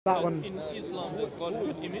That one. In Islam, does God have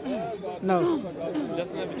an image? No. He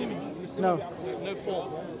doesn't have an image. No. No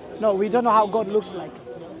form. No, we don't know how God looks like.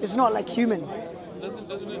 It's not like humans. Doesn't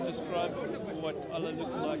it describe what Allah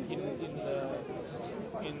looks like in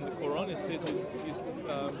the Quran? It says he's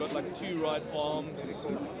got like two right arms,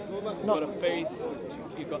 he's got a face,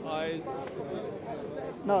 he's got eyes,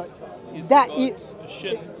 No. he's That got a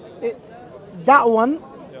shin. that one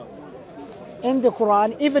Yeah. in the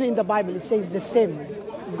Quran, even in the Bible, it says the same.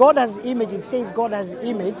 God has image. It says God has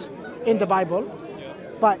image in the Bible, Yeah.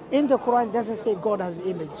 but in the Quran it doesn't say God has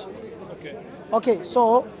image. Okay. Okay,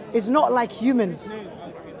 so it's not like humans.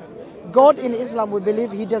 God in Islam, we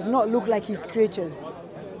believe he does not look like his creatures.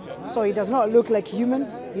 So he does not look like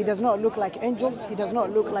humans. He does not look like angels. He does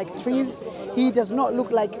not look like trees. He does not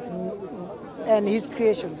look like and his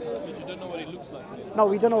creations. But you don't know what he looks like. No,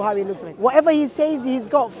 we don't know how he looks like. Whatever he says he's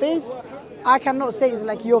got face, I cannot say it's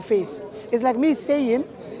like your face. It's like me saying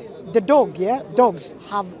the dog, yeah? Dogs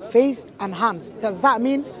have face and hands. Does that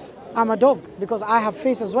mean I'm a dog? Because I have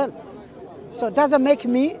face as well. So it doesn't make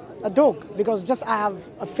me a dog because just I have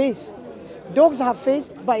a face. Dogs have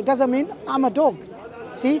face, but it doesn't mean I'm a dog.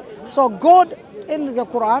 See? So God in the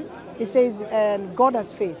Quran, it says and God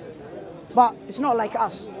has face. But it's not like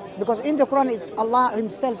us. Because in the Quran, it's Allah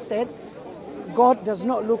himself said, God does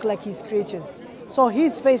not look like his creatures. So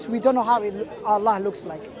his face, we don't know how Allah looks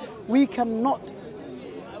like. We cannot.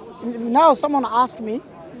 Now someone asked me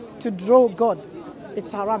to draw God.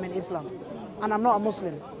 It's haram in Islam. And I'm not a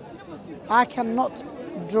Muslim. I cannot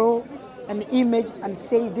draw an image and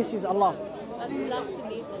say this is Allah. That's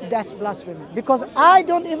blasphemy, isn't it? That's blasphemy. Because I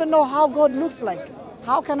don't even know how God looks like.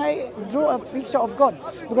 How can I draw a picture of God?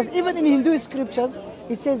 Because even in Hindu scriptures,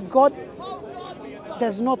 it says God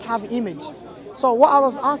does not have image. So what I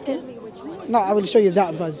was asking, no, I will show you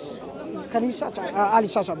that verse. Can you search Ali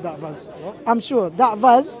search up that verse? I'm sure that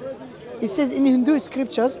verse, it says in Hindu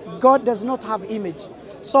scriptures, God does not have image.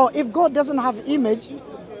 So if God doesn't have image,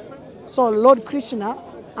 so Lord Krishna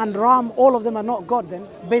and Ram, all of them are not God then,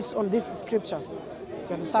 based on this scripture. Do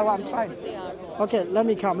you understand what I'm trying? They are. Okay, let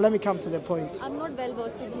me come to the point. I'm not well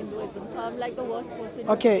versed in Hinduism, so I'm like the worst person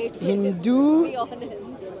Okay, to relate with, to be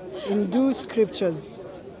honest. Hindu scriptures,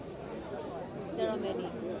 There are many.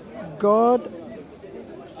 God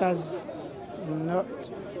does not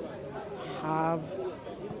have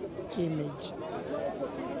image.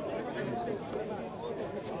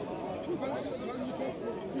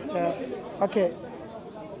 Okay.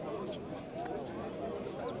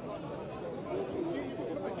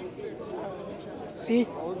 See?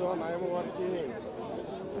 Hold on, I am working.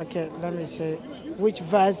 Okay, let me say which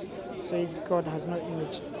verse says God has no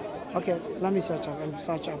image. Okay, let me search up. I'll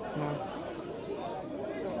search up now.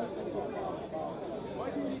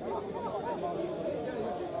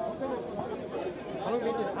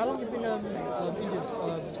 How long you been Indian?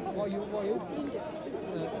 What are you?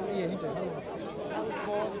 Yeah, Hindu. How long? I was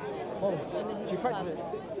born Oh, in a Hindu do you practice family.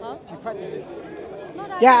 it? Huh? Do you practice it? Not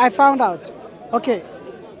that Yeah, I found out. Okay.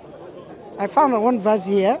 I found one verse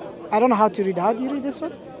here. I don't know how to read. How do you read this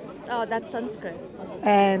one? Oh, that's Sanskrit.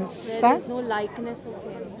 And There is no likeness of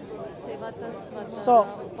him. Sevata Svatana So-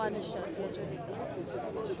 Upanishad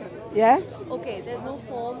Yajurveda. yes. Okay, there's no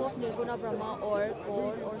form of Nirguna Brahma or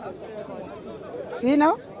God or Supreme God. See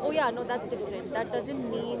now? Oh yeah, no, that's different. That doesn't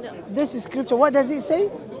mean This is scripture. What does it say?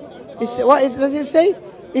 Does it say?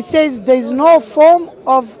 It says there is no form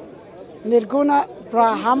of Nirguna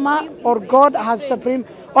Brahma or God has supreme.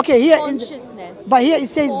 Okay, here in consciousness. but here it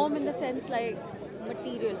says Form in the sense like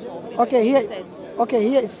material form. In okay the here sense. okay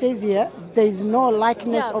here it says here there is no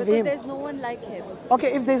likeness Yeah, of because him. there's no one like him.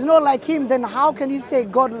 Okay, if there's no like him, then how can you say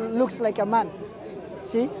God looks like a man?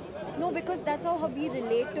 See? No, because that's how we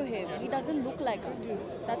relate to him. He doesn't look like us.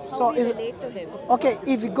 That's how So we is- relate to him. Okay,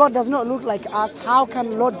 if God does not look like us, how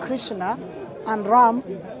can Lord Krishna and Ram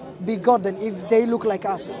be God then if they look like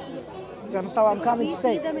us? Do you understand what I'm Because coming we to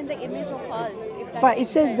see say? them in the image of us. If that But it makes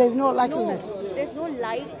says sense. there's no likeness. No, there's no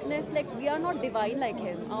likeness. Like we are not divine like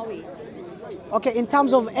him, are we? Okay, in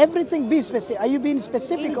terms of everything, be specific. Are you being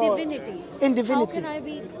specific In or divinity. in divinity? How can I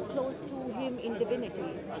be close to him in divinity?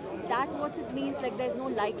 That's what it means. Like there's no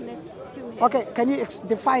likeness to him. Okay, can you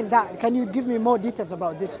define that? Can you give me more details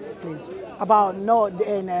about this, please? About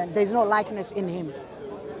there's no likeness in him.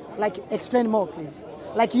 Like, explain more, please.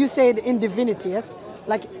 Like you said in divinity, yes?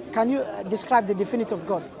 Like, can you describe the divinity of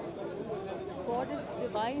God? God is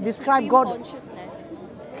divine. Describe supreme God. Consciousness.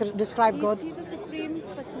 Describe God. He's a supreme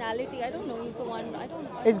personality. I don't know. He's the one. I don't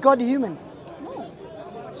know. Is God human? No.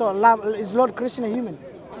 So is Lord Krishna human?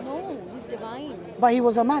 No. He's divine. But he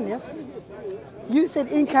was a man, yes? You said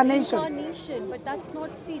incarnation. It's incarnation, but that's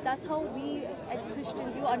not, see, that's how we as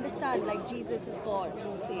Christians, you understand, like Jesus is God,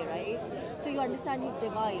 you say, right? So you understand he's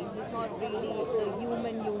divine. He's not really the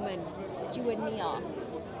human that you and me are.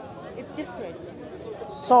 It's different.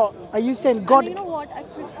 So are you saying God? And you know what? I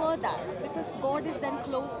prefer that because God is then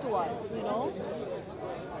close to us, you know?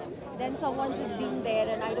 Than someone just being there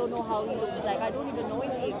and I don't know how he looks like. I don't even know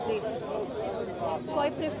if he exists. So I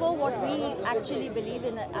prefer what we actually believe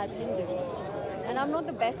in as Hindus. And I'm not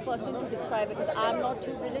the best person to describe because I'm not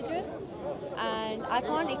too religious and I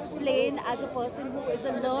can't explain as a person who is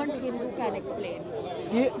a learned Hindu can explain.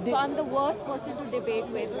 So I'm the worst person to debate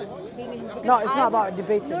with being a Hindu. No, it's not about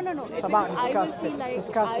debating. No. It's about discussing. I will feel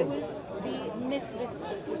like I will be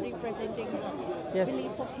misrepresenting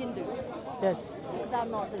beliefs of Hindus. Yes. Because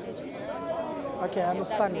I'm not religious. Okay, I If that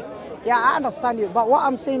understand you. makes sense. Yeah, I understand you. But what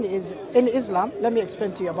I'm saying is, in Islam, let me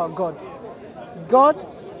explain to you about God. God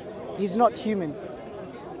is not human,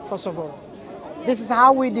 first of all. This is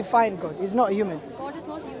how we define God. He's not human. God is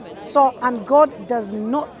not human. So, and God does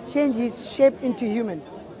not change his shape into human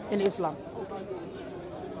in Islam.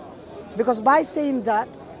 Because by saying that,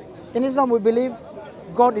 in Islam we believe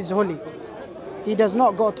God is holy. He does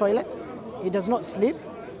not go to toilet. He does not sleep.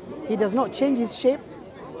 He does not change his shape.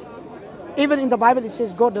 Even in the Bible it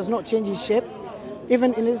says God does not change his shape.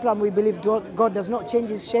 Even in Islam we believe God does not change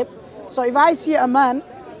his shape. So if I see a man,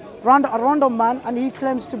 a random man, and he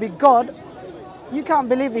claims to be God, you can't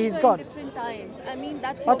believe he's God. In different times. I mean,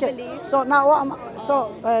 that's your belief. So now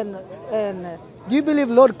do you believe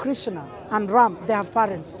Lord Krishna and Ram, they have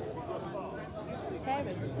parents?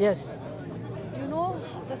 Parents. Yes. Do you know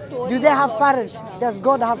the story? Do they of have Lord parents? Krishna? Does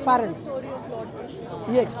God have The parents? story of Lord Krishna.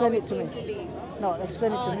 You explain how it to me. came be. No,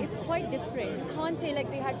 explain it to me. It's quite different. You can't say like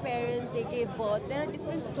they had parents, they gave birth. There are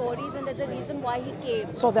different stories, and there's a reason why he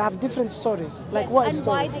came. So they have different stories. Like Yes, what and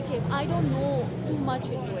story? why they came. I don't know too much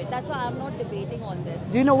into it. That's why I'm not debating on this.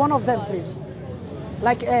 Do you know one of them, But- please?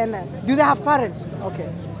 Like, do they have parents? Okay.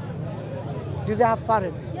 Do they have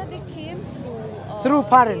parents? Yeah, they came through. Through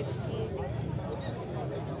parents.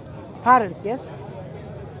 Parents, yes?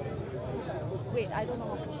 Wait, I don't know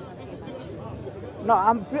how Krishna came actually. No,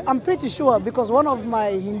 I'm pretty sure because one of my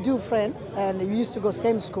Hindu friend, and we used to go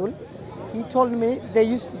same school, he told me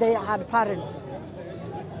they had parents.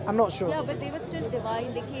 I'm not sure. Yeah, but they were still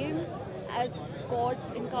divine. They came as God's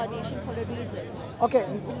incarnation for a reason. Okay.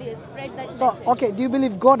 To spread that So, message. okay, do you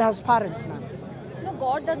believe God has parents now? No,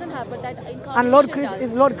 God doesn't have, but that incarnation And Lord Krishna,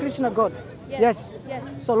 does. is Lord Krishna God? Yes, yes.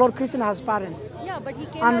 So Lord Krishna has parents. Yeah, but he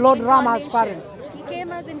came And as Lord Ram has incarnation. parents. He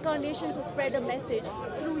came as incarnation to spread a message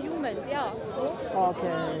through humans, yeah. So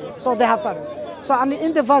Okay, so they have parents. So and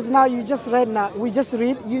in the verse now we just read,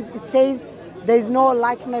 it says there is no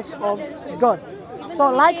likeness of God. even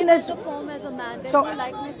So though likeness. he came as a form as a man, there's So no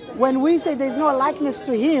likeness to him. when we say there is no likeness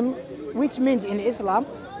to him, which means in Islam,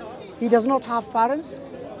 he does not have parents,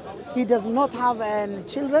 he does not have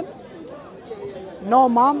children, no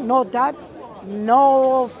mom, no dad,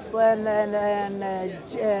 no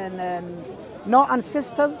no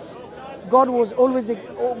ancestors. God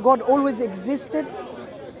always existed.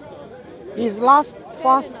 He's last,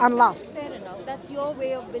 first, and last. Fair enough. That's your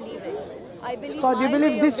way of believing. I believe So do you my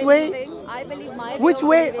believe way of this way? believing- I believe my Which way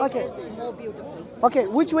way? of believing Okay. is more beautiful. Okay,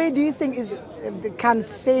 which way do you think can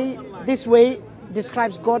say this way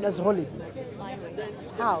describes God as holy? My way.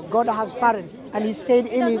 How? God has parents and he stayed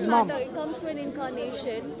It in doesn't his mom. matter. It comes to an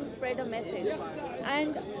incarnation to spread a message.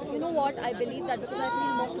 And you know what? I believe that because I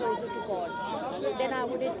feel more closer to God than I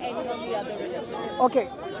would in any of the other religions. Okay,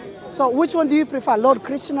 so which one do you prefer, Lord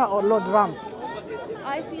Krishna or Lord Ram?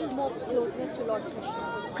 I feel more closeness to Lord Krishna.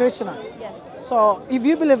 Krishna. Yes. So if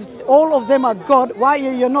you believe all of them are God, why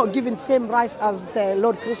you're not giving same rights as the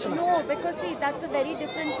Lord Krishna? No, because see, that's a very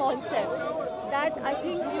different concept. That I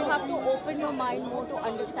think you have to open your mind more to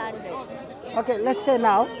understand it. Okay, let's say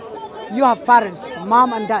now you have parents,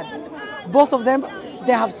 mom and dad. Both of them,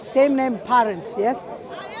 they have same name parents, yes?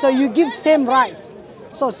 So you give same rights.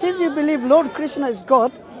 So since you believe Lord Krishna is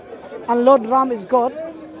God and Lord Ram is God,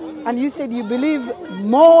 and you said you believe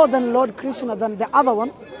more than Lord Krishna than the other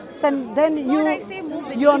one, so then It's not I say more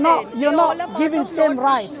believe you're in. not They all are part giving of same Lord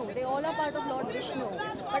rights. Vishnu. They all are part of Lord Vishnu.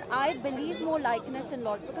 But I believe more likeness in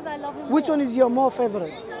Lord because I love him Which more. one is your more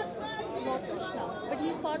favorite? Lord Krishna. But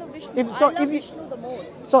he's part of Vishnu. If- so I love if you- Vishnu the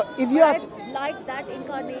most. So if you But are I like that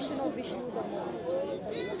incarnation of Vishnu the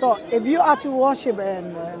most. so if you are to worship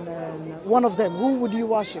one of them, who would you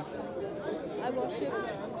worship? I worship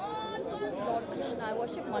Lord Krishna. I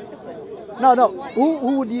worship multiple. No, Just one. who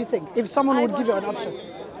would you think? If someone I would give you an worship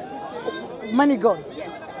option. Many gods.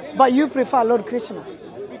 Yes. But you prefer Lord Krishna.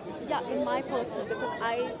 Yeah, in my person because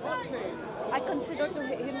I I consider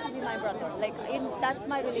him to be my brother. Like that's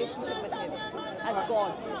my relationship with him as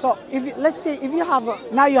God. So let's say if you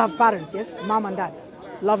have now you have parents, yes, mom and dad,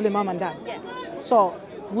 lovely mom and dad. Yes. So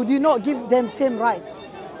would you not give them same rights?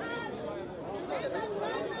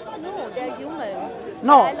 No, they're humans.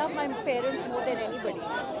 No. I love my parents more than anybody.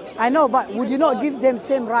 I know, but would Even you not God. give them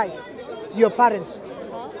same rights to your parents?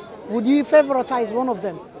 Huh? Would you favoritize one of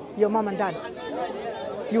them, your mom and dad?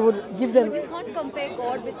 You would give them. But you can't compare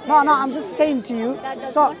God with No, parents. I'm just saying to you. That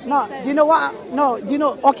does So not make no, sense. do you know what? No, do you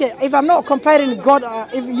know? Okay, if I'm not comparing God,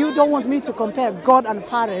 if you don't want me to compare God and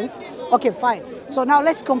parents, okay, fine. So now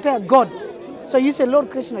let's compare God. So you say Lord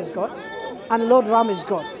Krishna is God, and Lord Ram is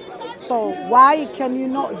God. So why can you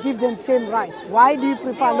not give them same rights? Why do you They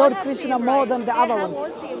prefer all Lord have Krishna same more rights. than the They other have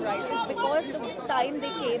one? all same rights. It's because the time they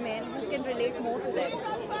came in, who can relate more to them.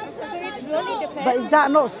 So it really depends. But is that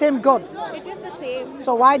not same God? It is the same.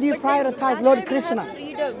 So why do you But then prioritize that's Lord why Krishna? We have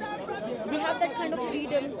freedom. We have that kind of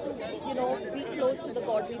freedom to, be close to the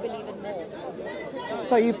God we believe in more.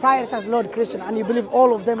 So you prioritize Lord Krishna and you believe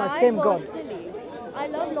all of them are same God. Personally, I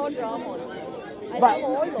love Lord Ram also. I But love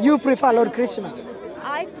all Lords. you prefer I Lord love Krishna. all.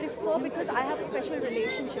 I prefer because I have a special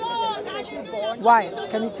relationship with him, a special bond. Why?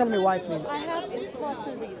 Can you tell me why, please? I have its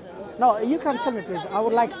personal reasons. No, you can tell me, please. I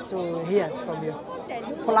would like to hear from you. Tell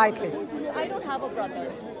you Politely. I don't have a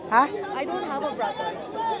brother. Huh? I don't have a brother.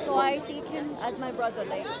 So I take him as my brother.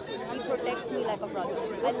 Like, he protects me like a brother.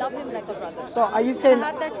 I love him like a brother. So are you I saying,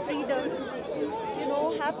 have that freedom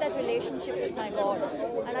to, have that relationship with my God.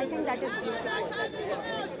 And I think that is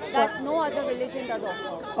beautiful. That no other religion does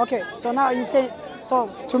offer. okay, so now you say, so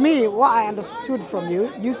to me, what I understood from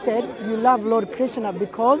you, you said you love Lord Krishna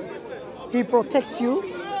because he protects you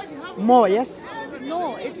more, yes?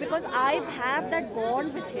 No, it's because I have that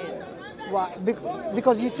bond with him. Why?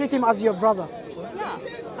 Because you treat him as your brother. Yeah,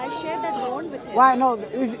 I share that bond with him. Why? No,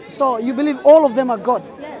 so you believe all of them are God,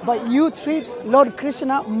 Yes. but you treat Lord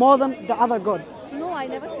Krishna more than the other God. No, I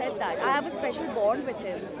never said that. I have a special bond with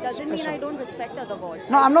him. Doesn't mean Special. I don't respect other gods.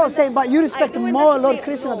 No, I I'm do not in the- saying, but you respect I do in the more Lord same-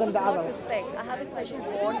 Krishna no, than the not other one. respect. I have a special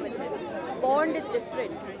bond with him. Bond is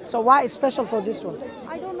different. So why is special for this one?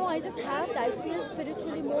 I don't know. I just have that. I feel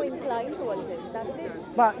spiritually more inclined towards him. That's it.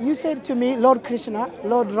 But you said to me, Lord Krishna,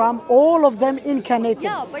 Lord Ram, all of them incarnated.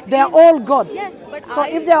 Yeah, but they are all God. Yes, but so I,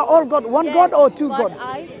 if they are all God, one yes, God or two but gods?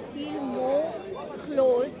 I feel more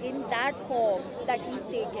close in that form that he's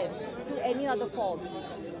taken to any other forms.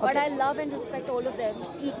 But Okay. I love and respect all of them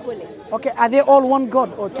equally. Okay, are they all one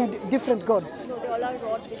God or two different gods? No, they all are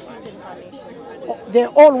Lord Vishnu's incarnation. Oh, they're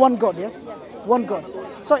all one God, yes? One God.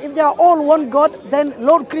 So if they are all one God, then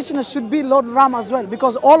Lord Krishna should be Lord Ram as well,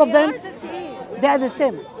 because all of They them, are the same. they are the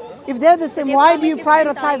same. If they're the same, They've why come do in you different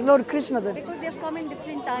prioritize times. Lord Krishna then? Because they have come in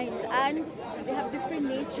different times and they have different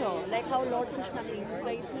nature. Like how Lord Krishna came, he's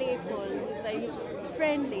very playful, he's very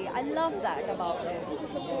friendly. I love that about him.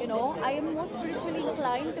 I am more spiritually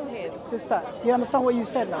inclined to him. Sister, do you understand what you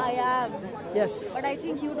said now? I am. Yes. But I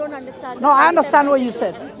think you don't understand. No, the I concept understand of what you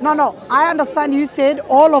said. No, I understand you said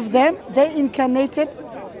all of them, they incarnated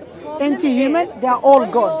problem into human, is they are all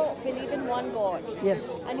because God. You believe in one God.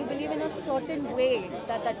 Yes. And you believe in a certain way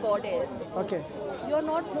that God is. Okay. You're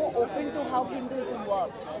not more open to how Hinduism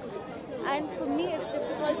works. And for me, it's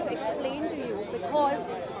difficult to explain to you because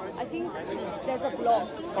I think there's a block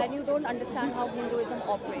and you don't understand how Hinduism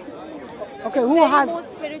operates. Okay, It's who very has... more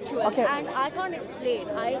spiritual, Okay. and I can't explain.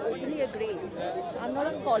 I openly agree. I'm not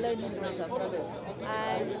a scholar in Hinduism,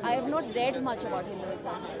 and I have not read much about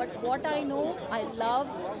Hinduism. But what I know, I love,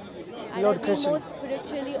 and Lord I've been Krishna. more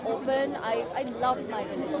spiritually open. I love my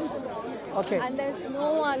religion, Okay. and there's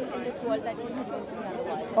no one in this world that can convince me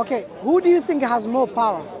otherwise. Okay, who do you think has more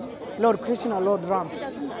power? Lord Krishna or Lord Ram? It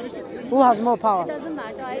doesn't matter. Who has more It power? doesn't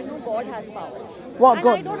matter. I know God has power. What and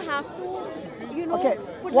God? I don't have to, Okay,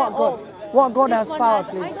 put what like, God? oh, What God this has one power,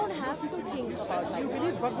 has- please? I don't have to think about like that.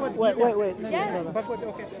 believe Bhagavad Wait, Gita? wait. Yes.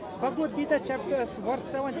 Bhagavad Gita chapter verse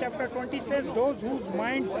 7 chapter 20 says those whose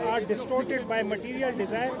minds are distorted by material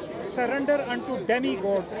desire surrender unto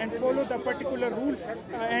demigods and follow the particular rule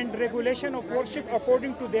and regulation of worship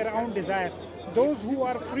according to their own desire. Those who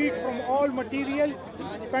are freed from all material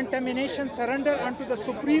contamination surrender unto the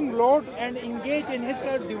Supreme Lord and engage in his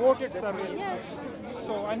self-devoted service. Yes.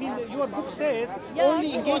 So, I mean, your book says Yeah,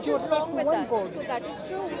 only so engage what is yourself wrong to with one that? God. So that is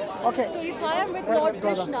true. Okay. So if I am with Lord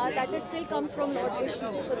Krishna, that is still comes from Lord Vishnu.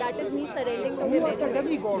 So that is me surrendering to Who him are the anyway.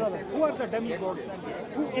 demigods? Who are the demigods?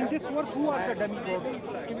 Who, in this verse, who are the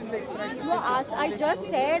demigods? You ask, I just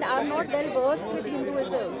said I'm not well versed with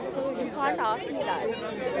Hinduism, so you can't ask me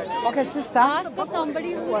that. Okay, sister. Ask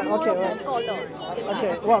somebody who's Well, more okay, of a well. scholar. in that.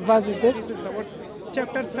 Okay, what verse is this? This is the verse,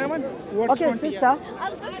 chapter 7, verse Okay, 20. sister.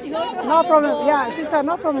 I'm just here to No have a problem. talk. Yeah, sister,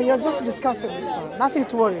 no problem. You're just discussing this stuff. Nothing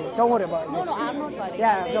to worry. Don't worry about No, this. no, I'm not worried.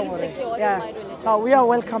 Yeah, I'm very don't worry. secure Yeah. in my religion. No, we are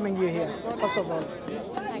welcoming you here, first of all.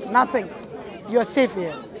 Nothing. You're safe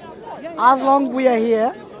here. As long we are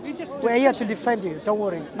here, we're here to defend you. Don't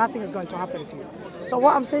worry. Nothing is going to happen to you. So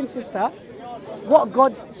what I'm saying, sister, what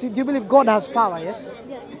God, so do you believe God has power, yes?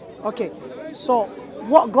 Yes. Okay. So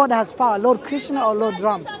what God has power, Lord Krishna or Lord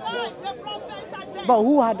Ram? But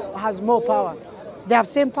who has more power? They have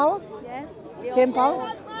same power? Yes. They are Same power?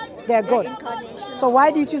 God. They are They're God. incarnation So of why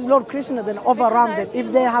God. do you choose Lord Krishna then over Because Ram I then feel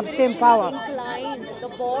if they more have same spiritually power? Inclined. The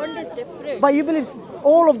bond is different. But you believe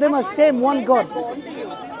all of them I are can't same one explain God. that bond to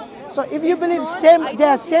you. So if you It's believe not- same, I they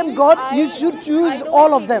are don't same think God, I- you should I choose don't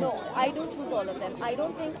all of think- them. No, I do choose all of them. I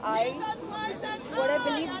don't think what I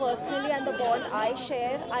believe personally and the bond I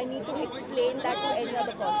share, I need to explain that to any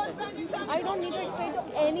other person. I don't need to explain to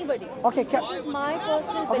anybody. Okay, This is my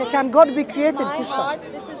personal okay, belief. can God be This is created, my sister? heart.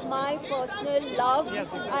 This is my personal love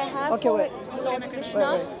I have Okay, for wait. Lord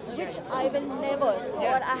Krishna, Wait. which I will never,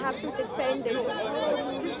 or I have to defend it to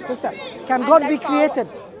anybody. Sister, can And God that be power- created?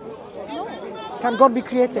 No, Can God be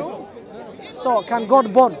created? no. So can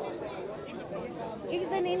God born? He's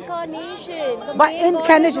an incarnation. The But main God is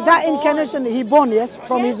incarnation, not that born. incarnation, he born, yes,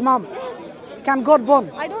 from Yes, his mom. Yes. Can God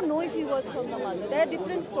born? I don't know if he was from the mother. There are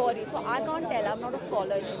different stories, so I can't tell. I'm not a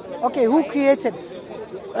scholar in Hinduism. Okay, who right? created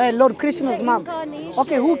Lord Krishna's the mom? incarnation.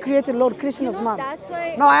 Okay, who created Lord Krishna's You know, mom? that's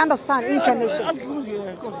why- No, I understand incarnation. I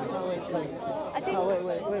think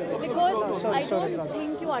Wait. because sorry, I sorry, don't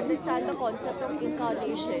think you understand the concept of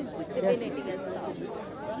incarnation, divinity and stuff.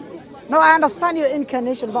 No, I understand your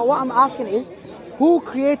incarnation, but what I'm asking is, who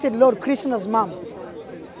created Lord Krishna's mom?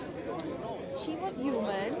 She was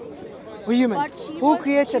human, We human. but she Who was,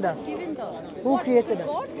 created she her? was given the Who created her?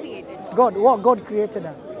 God created her. God. What God created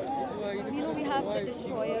her? You know, we have the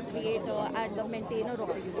destroyer, creator, and the maintainer of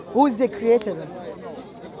the universe. Who is the creator then?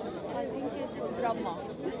 I think it's Brahma.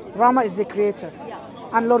 Rama is the creator. Yeah.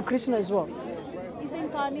 And Lord Krishna is what? He's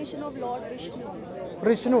incarnation of Lord Vishnu.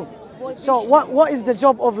 Vishnu. Lord So Vishnu. what is the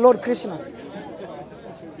job of Lord Krishna?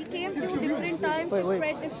 He came through different times to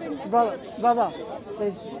spread different Brother,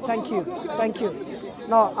 please, thank you.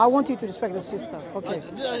 No, I want you to respect the sister, okay?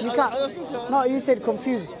 You can't, no, you said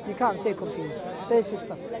confused. You can't say confused. Say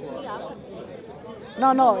sister.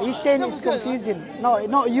 No, he's saying it's confusing. No,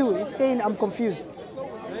 not you. He's saying I'm confused.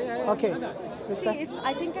 Okay, See, sister.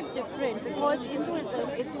 I think it's different because Hinduism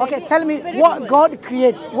is very Okay, tell me spiritual. what God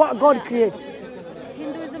creates. What God creates.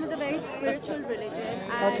 Hinduism is a very spiritual religion,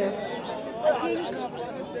 and Okay. I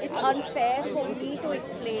think it's unfair for me to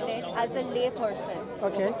explain it as a lay person.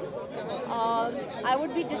 Okay. I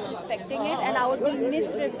would be disrespecting it, and I would be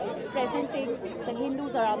misrepresenting the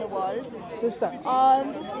Hindus around the world. Sister.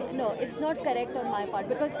 No, it's not correct on my part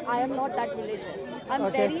because I am not that religious. I'm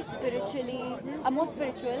Okay. very spiritually, I'm more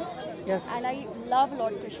spiritual. Yes. And I love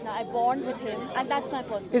Lord Krishna. I bond with him, and that's my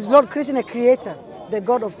personal. Is Lord Krishna a creator? The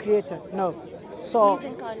God of creator? No. So He's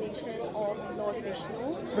incarnation of Lord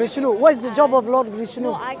Vishnu. Vishnu, what is the job of Lord Vishnu?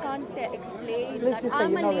 No, I can't explain. Please, that. sister,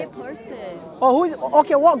 I'm you a know lay it. person. Oh, who is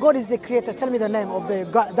okay? What God is the creator? Tell me the name of the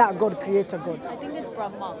God, that God creator God. I think it's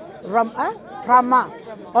Brahma. Brahma.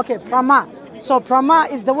 Okay, Brahma. So Brahma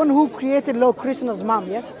is the one who created Lord Krishna's mom.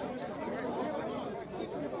 Yes.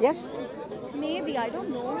 Yes. Maybe, I don't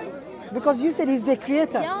know. Because you said he's the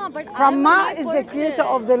creator. Yeah, but Brahma I'm a is lay the creator person.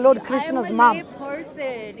 of the Lord Krishna's I'm a mom. lay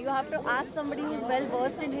person. You have to ask somebody who's well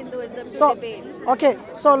versed in Hinduism to So debate. okay,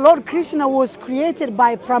 so Lord Krishna was created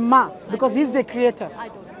by Brahma because he's the creator. I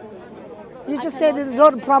don't know. You I just said cannot that say.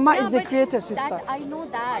 Lord Brahma Yeah, is the but creator, sister. That, I know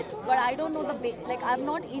that, but I don't know like I'm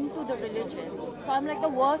not into the religion, so I'm like the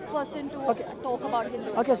worst person to talk about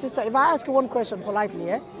Hinduism. Okay, sister, if I ask you one question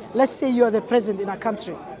politely, let's say you are the president in a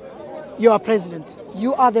country. You are president.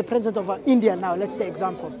 You are the president of India now, let's say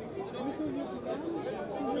example.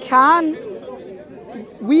 Can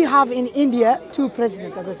we have in India two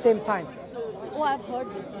presidents at the same time? Oh, I've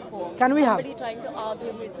heard this before. Can we have? Somebody trying to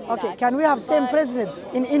argue with me. Okay, that. can we have same But president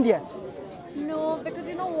in India? No, because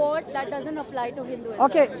you know what? That doesn't apply to Hinduism.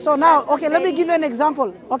 Okay, so now, That's a let me very- give you an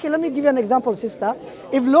example. Okay, let me give you an example, sister.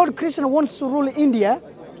 If Lord Krishna wants to rule India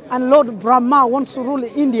and Lord Brahma wants to rule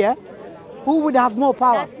India, who would have more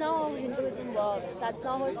power? That's not how Hinduism works. works. That's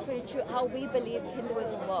not how spiritual, how we believe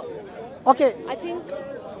Hinduism works. Okay, I think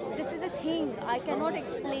this is a thing I cannot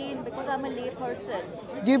explain because I'm a lay person.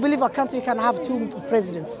 do you believe a country can have two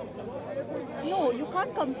presidents? No, you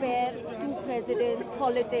can't compare two presidents,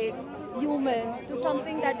 politics, humans to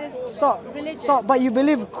something that is religion. But you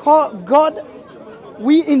believe God,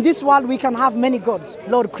 we in this world we can have many gods.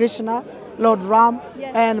 Lord Krishna, Lord Ram,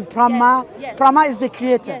 Yes, and Brahma. yes, yes. Brahma is the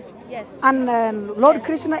creator. Yes, yes. And Lord Yes.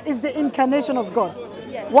 Krishna is the incarnation of God.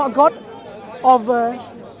 Yes. What God? Of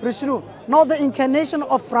Vishnu. Not the incarnation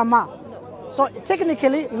of Brahma. So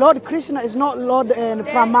technically, Lord Krishna is not Lord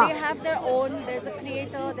Brahma. They have their own. There's a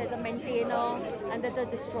creator, there's a maintainer, and there's a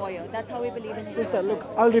destroyer. That's how we believe in Sister, Hinduism.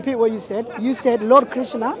 look, I'll repeat what you said. You said Lord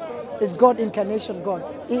Krishna is God incarnation, God.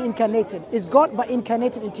 He incarnated. Is God but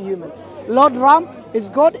incarnated into human. Lord Ram is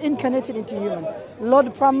God incarnated into human.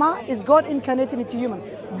 Lord Brahma is God incarnated into human.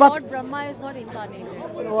 But Lord Brahma is not incarnated.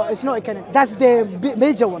 well, it's not incarnated. That's the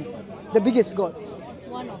major one, the biggest God.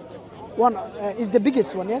 One of them. One is the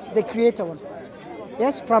biggest one, yes? The creator one.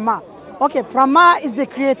 Yes, Brahma. Okay, Brahma is the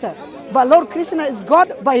creator. But Lord Krishna is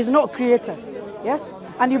God, but he's not creator. Yes?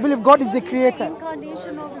 And you believe God is the He's creator. the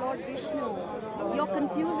incarnation of Lord Vishnu. You're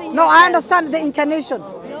confusing No, yourself. I understand the incarnation.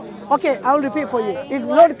 No. Okay, I'll repeat for you. Is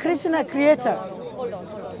You are Lord Krishna confused. creator? No. Hold on.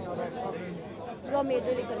 You are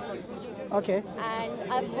majorly confused. Okay,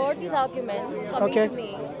 And I've heard these arguments coming Okay. to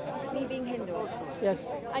me being Hindu.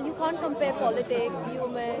 yes. And you can't compare politics,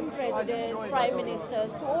 humans, presidents, prime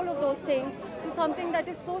ministers, to all of those things to something that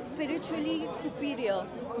is so spiritually superior.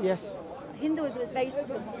 Yes. Hinduism is very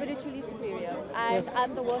spiritually superior, and Yes.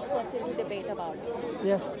 I'm the worst person to debate about it.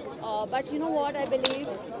 Yes. But you know what? I believe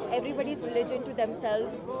everybody's religion to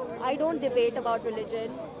themselves. I don't debate about religion.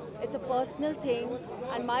 It's a personal thing,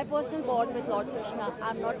 and my personal bond with Lord Krishna,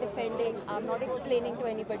 I'm not defending, I'm not explaining to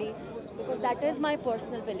anybody, because that is my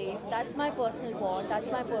personal belief, that's my personal bond, that's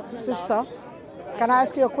my personal Sister, love. can I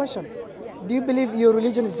ask you a question? Do you believe your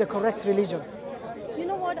religion is the correct religion? You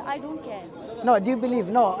know what? I don't care. No, do you believe?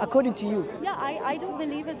 No, according to you. Yeah, I do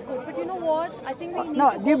believe it's good, but you know what? I think we need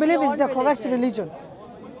No, to do you go believe it's the beyond correct religion?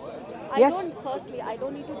 Yes. Firstly, I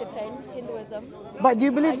don't need to defend Hinduism. But do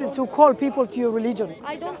you believe to call people to your religion?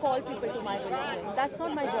 I don't call people to my religion. That's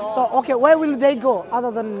not my job. So, okay, where will they go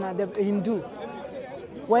other than the Hindu?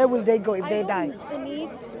 Where will they go if they die? I don't the need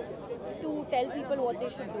to tell people what they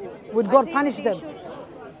should do. Would I God think punish they them should-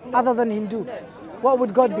 other than Hindu? No. What would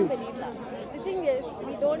We God don't do? believe that. The thing is,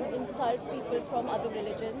 we don't insult people from other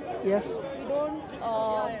religions. Yes. We don't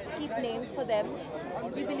keep names for them.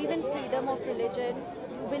 We believe in freedom of religion.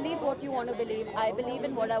 You believe what you want to believe. I believe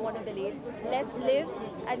in what I want to believe. Let's live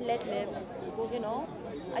and let live. You know,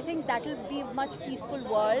 I think that'll be a much peaceful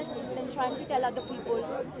world than trying to tell other people,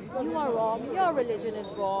 you are wrong, your religion is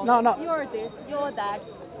wrong, No. you're this, you're that.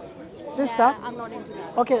 Sister, Yeah, I'm not into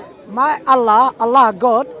that. okay, my Allah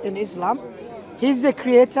God in Islam, He's the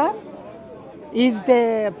creator, He's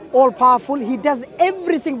the all-powerful, He does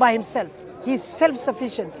everything by Himself. He's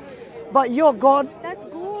self-sufficient. But your God, That's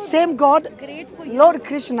good. same God, Great for you. Lord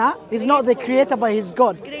Krishna is not the Great for creator, you. but He's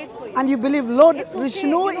God. Great for you. And you believe Lord It's okay. Vishnu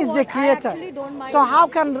You know is what? the creator. I actually don't mind So how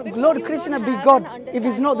can because Lord you Krishna don't be have God an if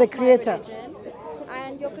He's not the understanding of my creator? religion,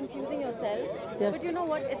 and you're confusing yourself. Yes. But you know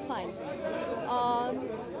what? It's fine.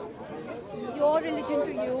 Your religion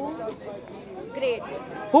to you, great.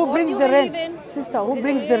 Who What brings you the rain? believe in, Sister, who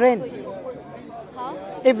brings the great rain? for you. Huh?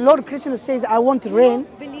 If Lord Krishna says, I want You rain,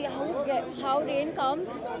 don't believe how rain comes?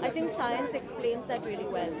 I think science explains that really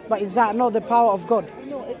well. but is that not the power of God?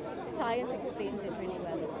 No, it's science explains it really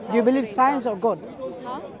well. Do you how believe rain science or comes. God?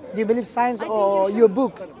 Huh? Do you believe science I think or you your should-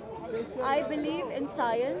 book? I believe in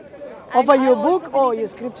science. Over and I your also book or believe your in-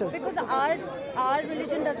 scriptures? Because our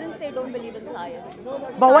religion doesn't say don't believe in science.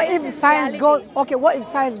 But what if is science goes, reality. okay, what if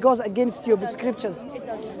science goes against your scriptures? It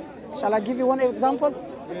doesn't. Shall I give you one example?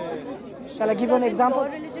 Shall I give you an Doesn't example?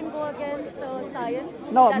 your religion go against science?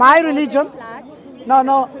 No, Doesn't my Earth is religion- flat?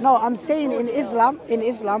 No, I'm saying in Islam,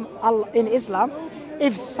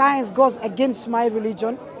 if science goes against my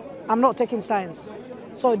religion, I'm not taking science.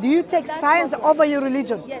 So do you take That's science not- over your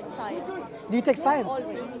religion? Yes, science. Do you take science?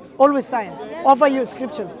 Always. Always science. Yes. Over your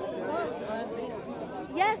scriptures.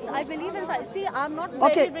 Yes, I believe in science. See, I'm not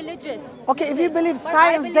Okay. very religious. Okay, if you listen, believe but I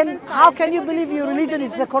science, believe then in how science, can you because believe if your don't religion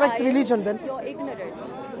believe is in the correct science, religion then? You're ignorant.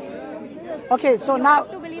 Okay, so You now,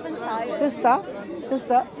 have to believe in science.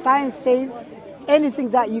 sister, science says anything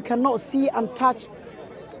that you cannot see and touch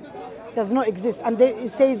does not exist. And it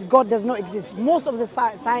says God does not exist. Most of the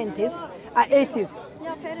scientists are atheists.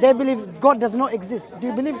 Yeah, fair They enough. believe God does not exist. Do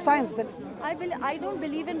you That's believe fine. science then? I don't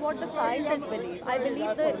believe in what the scientists believe. I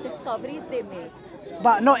believe the discoveries they make.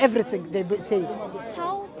 but not everything they say.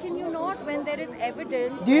 How can you not when there is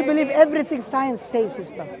evidence? Do you where believe they- everything science says,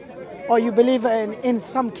 sister? Or you believe in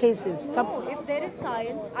some cases? Some, No, if there is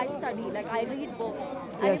science, I study, like I read books.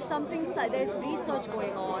 And if Yes. something, there's research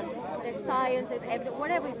going on, there's science, there's evidence,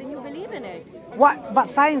 whatever, then you believe in it. what? But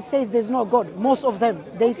science says there's no God. Most of them,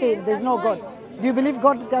 they say Okay, there's that's no God. fine. Do you believe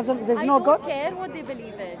God doesn't? There's I no don't God. care what they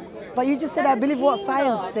believe in. But you just said That's I the believe what thing,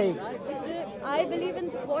 science God. say. I believe in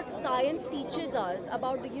what science teaches us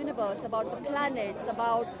about the universe, about the planets,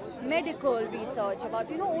 about medical research, about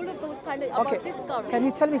all of those kind of Okay. about discovery. Can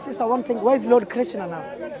you tell me, sister, one thing? Where is Lord Krishna now?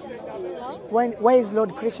 Huh? Where is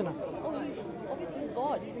Lord Krishna? Oh, he's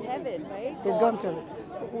God. He's in heaven, right? He's God. gone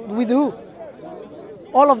to. With who?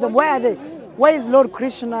 All of them. Where are they? Where is Lord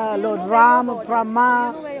Krishna, Do you Lord know Ram, where your God is? Do you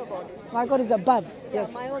Brahma? know where your God is? My God is above. Yeah,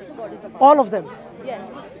 Yes. my also God is above. All of them.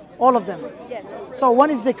 Yes, All of them. yes. So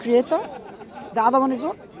one is the creator. The other one is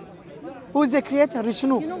what? Who is the creator?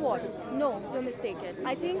 Vishnu. You know what? No, you're mistaken.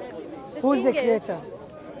 I think the Who is thing the creator?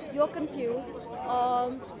 you're confused.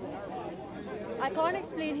 I can't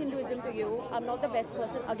explain Hinduism to you. I'm not the best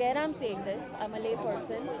person. Again, I'm saying this. I'm a lay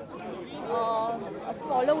person. A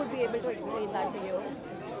scholar would be able to explain that to you.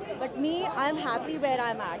 But me, I'm happy where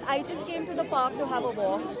I'm at. I just came to the park to have a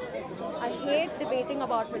walk. I hate debating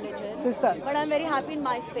about religion. Sister. But I'm very happy in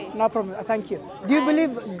my space. No problem. Thank you. Do you And-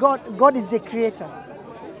 believe God is the creator?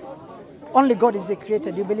 Only God is the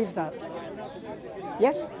creator. Do you believe that?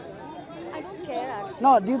 Yes? I don't care actually.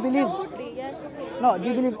 No, do you believe? There could be, yes, okay. No, do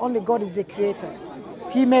you believe only God is the creator?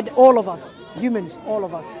 He made all of us, humans, all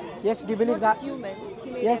of us. Yes, do you believe Not that? just humans.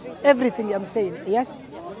 He made Yes, everything. everything I'm saying. Yes?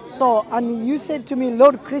 So, and you said to me,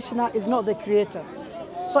 Lord Krishna is not the creator.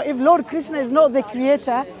 So if Lord Krishna is not the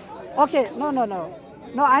creator, okay, no.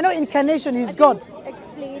 No, I know incarnation is God.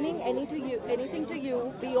 Explaining anything to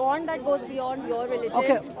you beyond that goes beyond your religion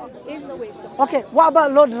Okay. is a waste of time. Okay, what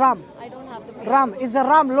about Lord Ram? I don't have the patience. Ram, is the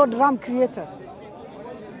Ram Lord Ram creator?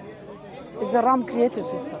 Is the Ram creator,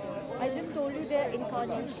 sister? I just told you their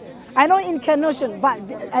incarnation. I know incarnation, but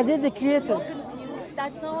are they the You're creators? confused.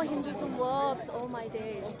 That's not how Hinduism works. Oh my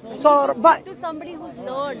days. You So, need to speak but- to somebody who's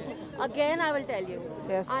learned. Again, I will tell you.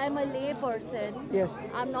 Yes. I am a lay person. Yes.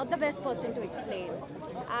 I'm not the best person to explain.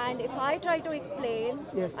 And if I try to explain,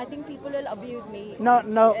 Yes. I think people will abuse me. No But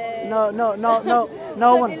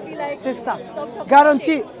one. they'll be like, Sister, "Stop talking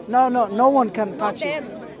guarantee. shit." No one can Not touch you.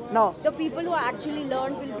 them. No, The people who actually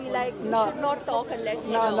learned will be like, you No. should not talk unless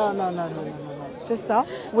you no. know. Sister,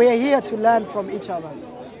 we are here to learn from each other.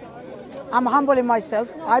 I'm humble in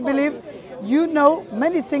myself. I believe you know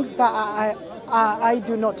many things that I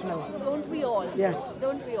do not know. Don't we all? Yes.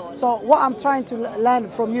 Don't we all? So what I'm trying to learn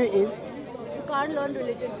from you is You can't learn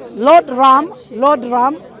religion from Lord me. Ram, Shit. Lord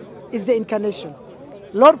Ram is the incarnation.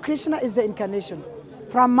 Lord Krishna is the incarnation.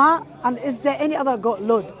 Brahma, and is there any other God,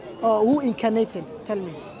 Lord, who incarnated? Tell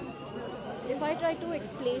me. If I try to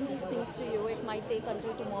explain these things to you, it might take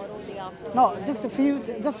until tomorrow, day after. No, just a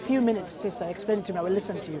few minutes, sister. Explain it to me. I will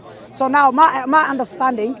listen to you. So now, my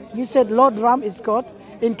understanding, you said Lord Ram is God,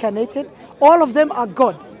 incarnated. All of them are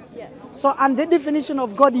God. Yes. So, and the definition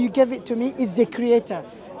of God you gave it to me is the creator.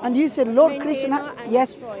 And you said Lord Maintainer Krishna, and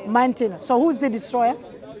yes, destroyer. maintainer. So who's the destroyer?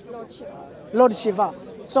 Lord Shiva. Lord Shiva.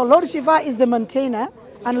 So Lord Shiva is the maintainer,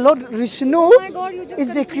 and Lord Vishnu Oh my God, you just is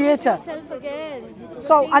the confused creator. yourself again.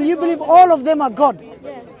 So, Saying and it you believe wrong. all of them are God?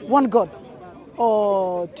 Yes. One God?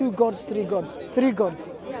 Or two gods, three gods? Three gods.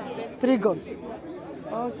 Yeah. Three gods.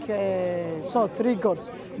 Okay, so three gods.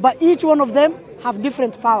 But each one of them have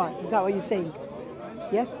different power. Is that what you're saying?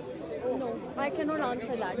 Yes? No, I cannot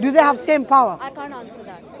answer that. Do they have same power? I can't answer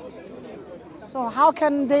that. So how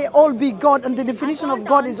can they all be God, and the definition I of can't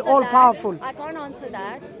God is answer all that. powerful? I can't answer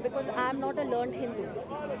that because I'm not a learned Hindu.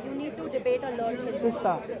 You need to debate a learned Hindu.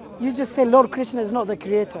 Sister, you just say Lord Krishna is not the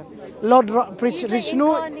creator. Lord He's the Vishnu,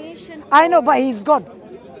 incarnation I know, for- but he's God.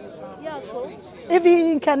 Yeah, so If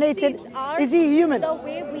he incarnated, is he human? The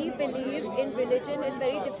way we believe in religion is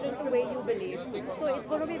very different to the way you believe. So it's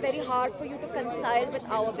going to be very hard for you to reconcile with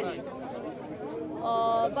our beliefs.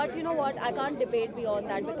 But you know what? I can't debate beyond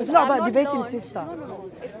that because It's not I'm about debating, learned. sister. No.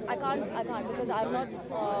 I can't because I'm not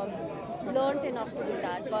learned enough to do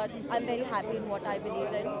that. But I'm very happy in what I believe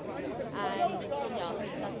in, and yeah,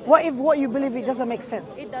 that's it. What if what you believe it doesn't make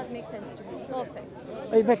sense? It does make sense to me.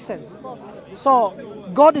 Perfect. It makes sense. Perfect. So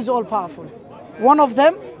God is all powerful. One of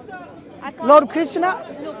them, I can't, Lord Krishna,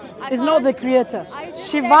 Look, I is not can't- the creator. I just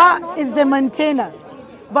said Shiva I'm not is the Lord. maintainer.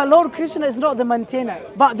 But Lord Krishna is not the maintainer.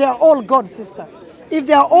 But they are all God, sister. If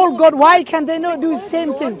they are all God, why can they not do the same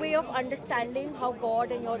Your thing? way of understanding how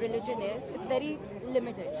God and your religion is, it's very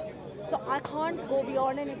limited. So I can't go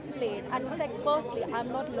beyond and explain. And firstly, I'm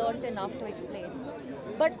not learned enough to explain.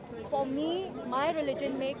 But for me, my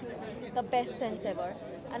religion makes the best sense ever.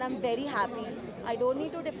 And I'm very happy. I don't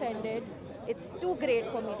need to defend it. It's too great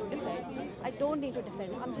for me to defend. I don't need to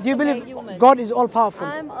defend it. I'm just Do you a mere believe human. God is all powerful?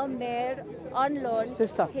 I'm a mere unlearned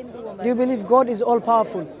Sister, Hindu woman. do you believe God is all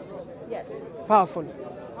powerful? Yes. Powerful.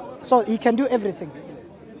 So he can do everything.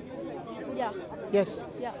 Yeah. Yes.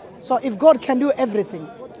 Yeah. So if God can do everything,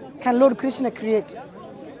 can Lord Krishna create?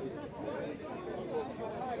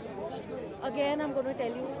 Again, I'm going to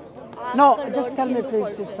tell you. Ask No, a just learned tell me Hindu please,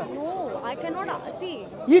 person. sister. No, I cannot. See.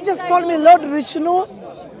 You just I told me don't Lord know. Vishnu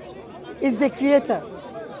is the creator.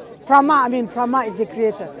 Brahma is the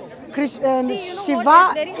creator. And See, you know Shiva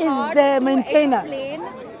what? It's very is hard the to maintainer. explain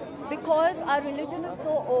because our religion is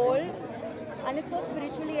so old and it's so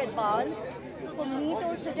spiritually advanced. So for me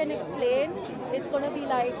to sit and explain, it's going to be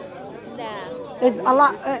like, nah. Is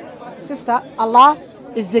Allah, sister, Allah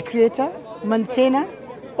is the creator, maintainer,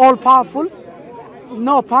 all powerful,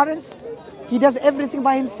 no parents. He does everything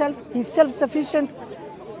by himself. He's self-sufficient.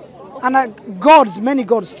 And gods, many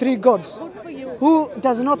gods, 3 gods, Good for you. who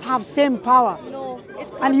does not have same power. No,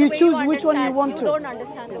 it's not And the you way choose which one you understand. want to. You don't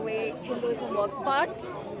understand the way Hinduism works, but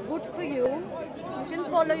good for you. You can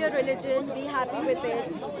follow your religion, be happy with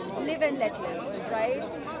it, live and let live, right?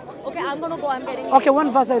 Okay, I'm gonna go. I'm getting. Okay, one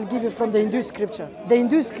verse I'll give you from the Hindu scripture. The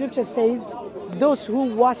Hindu scripture says, those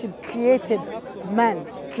who worship created man.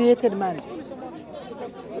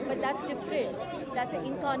 But that's different. That's an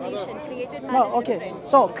incarnation. Created man No, is okay. different.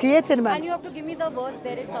 So created And man. you have to give me the verse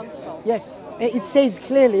where it comes from. Yes, it says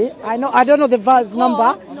clearly. I don't know the verse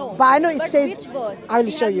number, No. but I know it But says. which verse? I will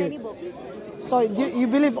We show have you. many books. So you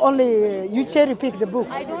believe only you cherry pick the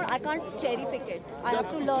books? I can't cherry pick it. I have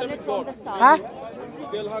to learn it from the start. Huh?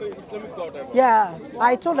 Tell her Islamic God. Yeah,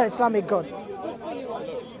 I told her Islamic God. Good for you.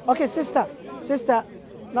 Okay, sister.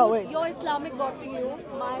 No, wait. Your Islamic God to you,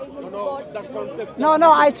 my Hindu God to me.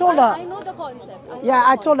 No, I told I her. know the concept. Yeah,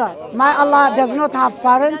 I told her. My Allah does not have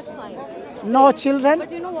parents, That's fine. no children.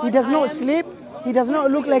 But you know what? He does I not am- sleep. He does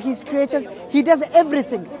not look like his creatures. He does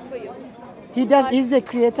everything. Good for you. He's the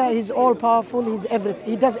creator. He's all powerful. He's everything.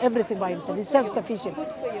 He does everything by himself. He's self-sufficient.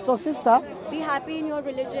 Good for you. So, sister, Be happy in your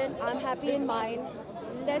religion. I'm happy in mine.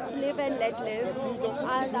 Let's live and let live.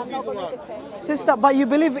 And I'm not going to defend. but you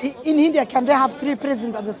believe in India, can they have 3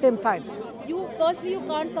 presidents at the same time? Firstly, you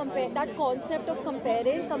can't compare that concept of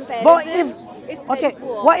comparison. But if, it's okay, very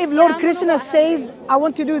poor. what if And Lord I'm gonna Krishna go- says, I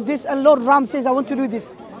want to do this, and Lord Ram says, I want to do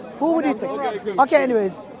this? Who would you take? Okay,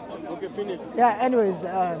 anyways. Okay, finish. Yeah, anyways.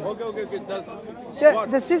 Okay.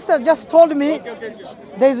 That's The sister just told me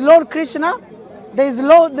there is Lord Krishna, there is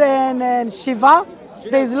Lord Shiva,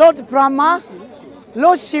 there is Lord Brahma.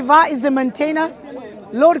 Lord Shiva is the maintainer.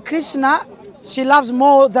 Lord Krishna, she loves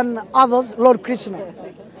more than others, Lord Krishna.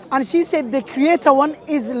 And she said the creator one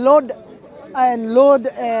is Lord and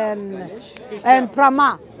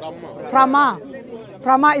Brahma.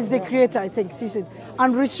 Brahma is the creator, I think. She said,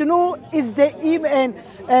 and Vishnu is the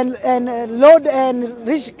and Lord and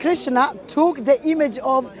Krishna took the image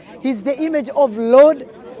of Lord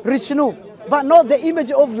Vishnu, but not the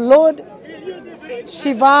image of Lord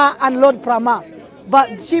Shiva and Lord Brahma.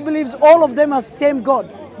 But she believes all of them are same God,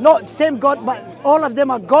 not same God, but all of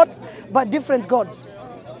them are gods, but different gods.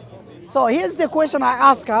 So here's the question I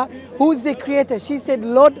asked her: who is the creator? She said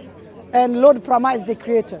Lord, and Lord Brahma is the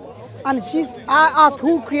creator. And I asked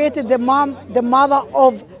who created the mother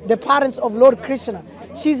of the parents of Lord Krishna.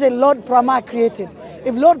 She said Lord Brahma created.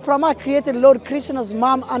 If Lord Brahma created Lord Krishna's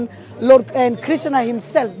mom and Krishna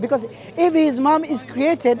himself, because if his mom is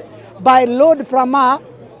created by Lord Brahma,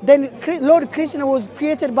 then Lord Krishna was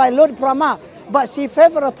created by Lord Brahma, but she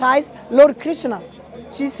favoritized Lord Krishna.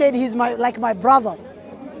 She said he's like my brother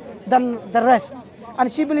than the rest.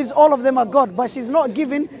 And she believes all of them are God, but she's not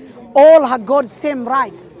giving all her gods same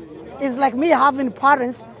rights. It's like me having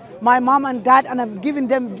parents, my mom and dad, and I'm giving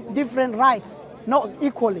them different rights, not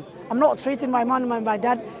equally. I'm not treating my mom and my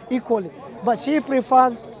dad equally. But she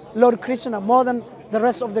prefers Lord Krishna more than the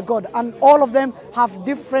rest of the God. And all of them have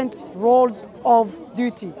different roles of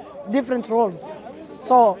duty, different roles.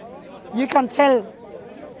 So you can tell,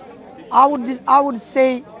 I would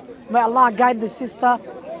say, may Allah guide the sister.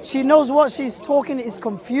 She knows what she's talking is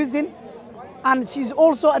confusing. And she's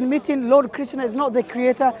also admitting Lord Krishna is not the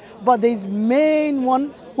creator, but there is main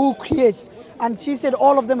one who creates. And she said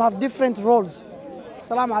all of them have different roles.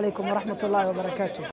 Assalamu alaikum wa rahmatullahi wa barakatuh.